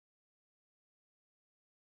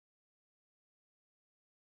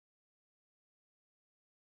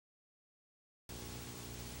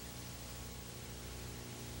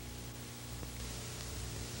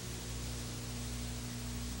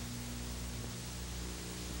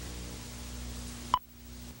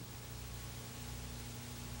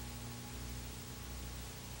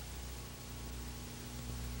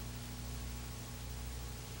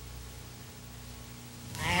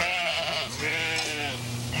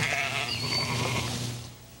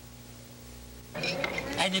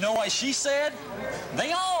And you know what she said?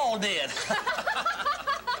 They all did.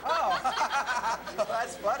 Oh,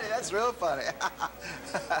 that's funny. That's real funny.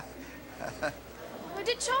 Well,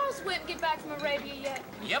 did Charles Wimp get back from Arabia yet?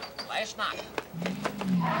 Yep, last night.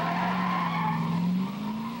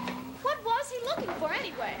 What was he looking for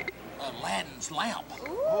anyway? Aladdin's lamp.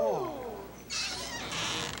 Ooh. Oh.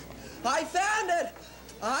 I found it!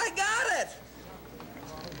 I got it!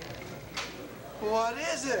 What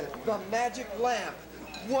is it? The magic lamp.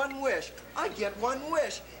 One wish. I get one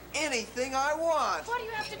wish. Anything I want. What do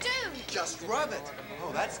you have to do? Just rub it.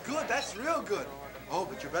 Oh, that's good. That's real good. Oh,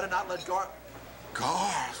 but you better not let Garth.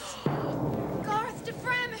 Garth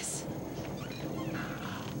DeFramis.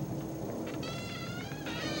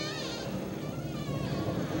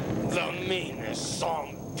 The meanest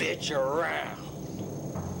son bitch around.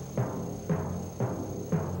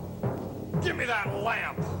 Give me that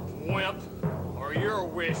lamp, wimp, or your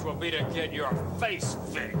wish will be to get your face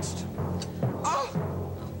fixed. Oh!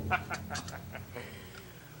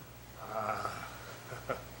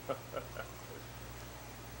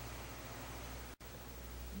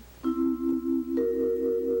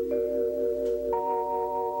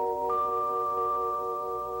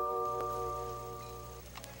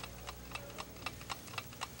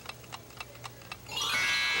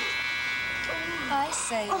 Hi,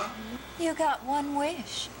 Sailor. You got one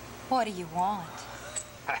wish. What do you want?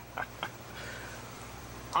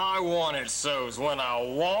 I want it so's when I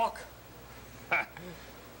walk,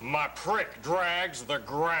 my prick drags the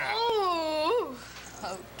ground. Ooh.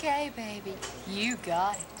 Okay, baby. You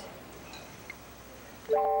got it.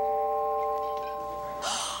 Oh.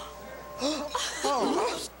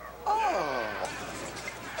 Oh.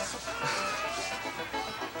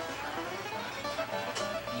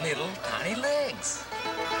 Little tiny legs.